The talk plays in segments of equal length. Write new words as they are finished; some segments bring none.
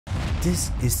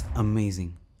This is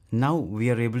amazing. Now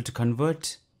we are able to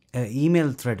convert an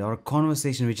email thread or a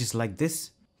conversation which is like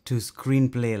this to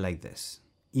screenplay like this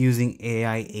using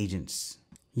AI agents.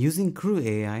 Using Crew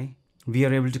AI, we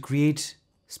are able to create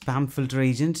spam filter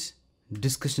agent,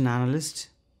 discussion analyst,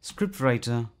 script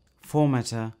writer,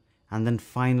 formatter, and then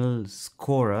final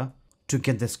scorer to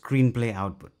get the screenplay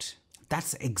output.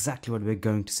 That's exactly what we're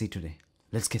going to see today.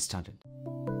 Let's get started.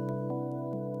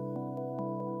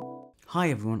 Hi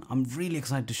everyone, I'm really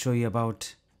excited to show you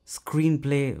about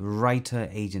Screenplay Writer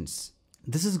Agents.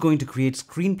 This is going to create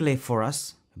screenplay for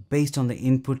us based on the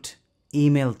input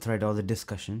email thread or the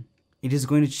discussion. It is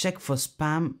going to check for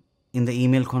spam in the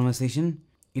email conversation.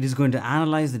 It is going to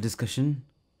analyze the discussion.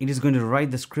 It is going to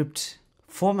write the script,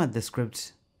 format the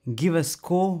script, give a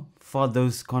score for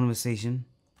those conversations,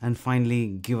 and finally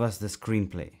give us the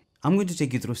screenplay. I'm going to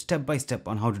take you through step by step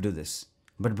on how to do this.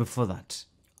 But before that,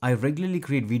 I regularly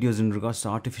create videos in regards to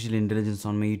artificial intelligence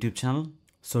on my YouTube channel,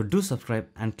 so do subscribe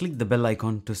and click the bell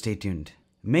icon to stay tuned.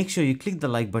 Make sure you click the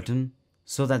like button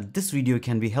so that this video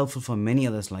can be helpful for many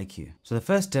others like you. So the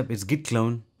first step is git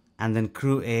clone and then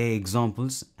Crew AI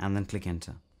examples and then click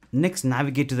enter. Next,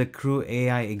 navigate to the Crew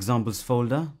AI examples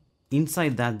folder.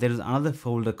 Inside that there is another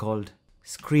folder called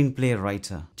Screenplay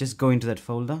Writer. Just go into that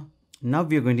folder. Now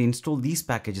we are going to install these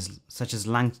packages such as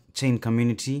LangChain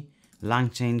Community,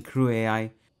 LangChain Crew AI,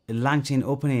 LangChain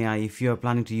OpenAI if you are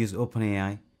planning to use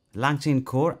OpenAI, LangChain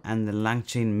Core, and the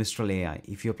LangChain Mistral AI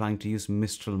if you are planning to use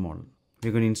Mistral model.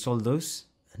 We're going to install those.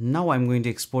 Now I'm going to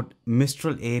export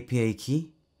Mistral API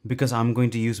key because I'm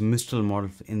going to use Mistral model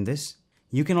in this.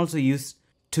 You can also use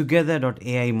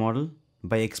together.ai model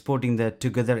by exporting the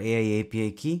Together AI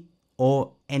API key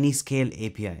or any scale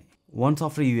API. Once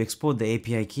after you export the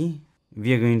API key,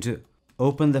 we are going to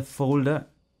open the folder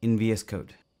in VS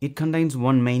Code. It contains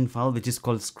one main file which is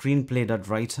called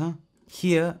screenplay.writer.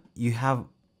 Here you have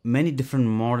many different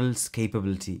models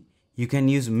capability. You can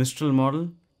use Mistral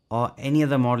model or any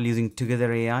other model using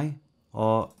Together AI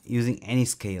or using any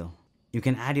scale. You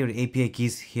can add your API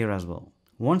keys here as well.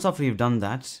 Once after you've done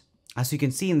that, as you can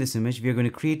see in this image, we are going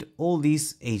to create all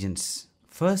these agents.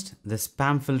 First, the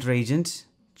spam filter agent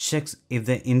checks if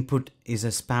the input is a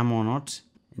spam or not.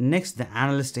 Next, the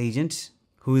analyst agent,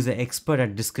 who is an expert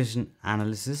at discussion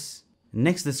analysis.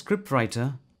 Next, the script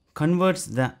writer converts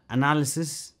the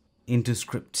analysis into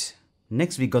script.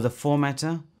 Next, we got the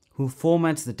formatter, who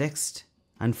formats the text.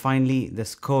 And finally, the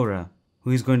scorer, who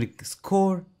is going to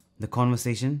score the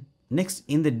conversation. Next,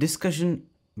 in the discussion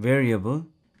variable,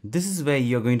 this is where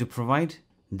you're going to provide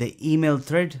the email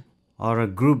thread or a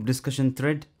group discussion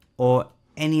thread or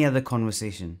any other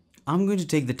conversation. I'm going to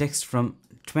take the text from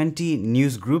 20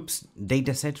 news groups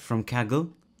dataset from Kaggle.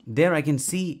 There I can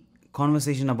see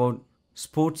conversation about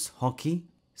sports hockey.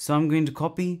 So I'm going to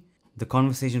copy the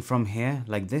conversation from here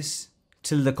like this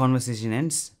till the conversation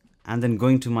ends, and then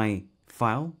going to my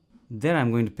file. There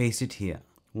I'm going to paste it here.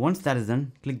 Once that is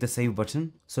done, click the save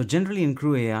button. So generally in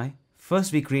Crew AI,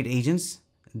 first we create agents,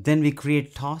 then we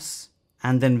create tasks,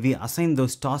 and then we assign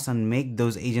those tasks and make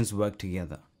those agents work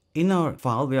together. In our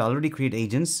file, we already create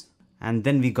agents, and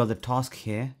then we got the task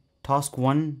here, task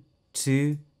 1,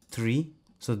 2, 3.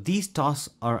 So these tasks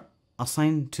are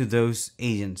assigned to those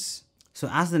agents. So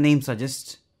as the name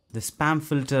suggests, the spam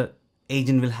filter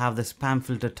agent will have the spam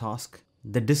filter task.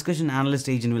 The discussion analyst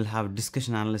agent will have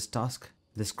discussion analyst task.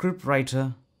 The script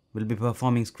writer will be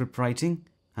performing script writing.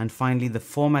 And finally, the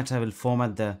formatter will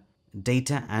format the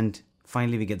data, and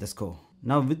finally we get the score.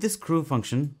 Now with this crew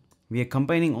function, we are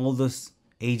combining all those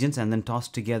agents and then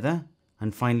tasks together.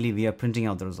 And finally, we are printing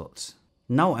out the results.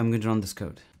 Now I'm going to run this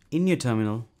code. In your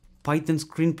terminal, Python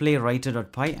screenplay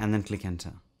writer.py and then click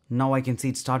enter. Now I can see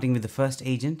it starting with the first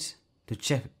agent to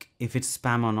check if it's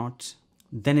spam or not.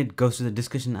 Then it goes to the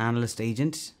discussion analyst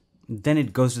agent. Then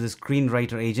it goes to the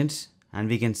screenwriter agent, and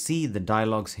we can see the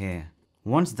dialogues here.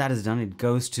 Once that is done, it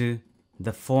goes to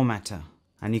the formatter,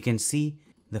 and you can see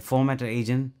the formatter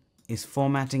agent is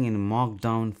formatting in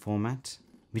markdown format,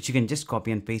 which you can just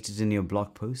copy and paste it in your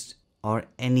blog post or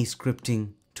any scripting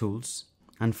tools.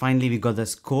 And finally, we got the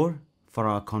score for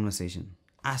our conversation.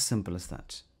 As simple as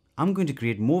that. I'm going to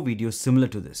create more videos similar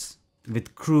to this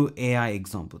with Crew AI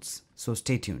examples. So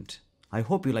stay tuned. I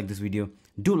hope you like this video.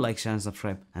 Do like, share, and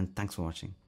subscribe, and thanks for watching.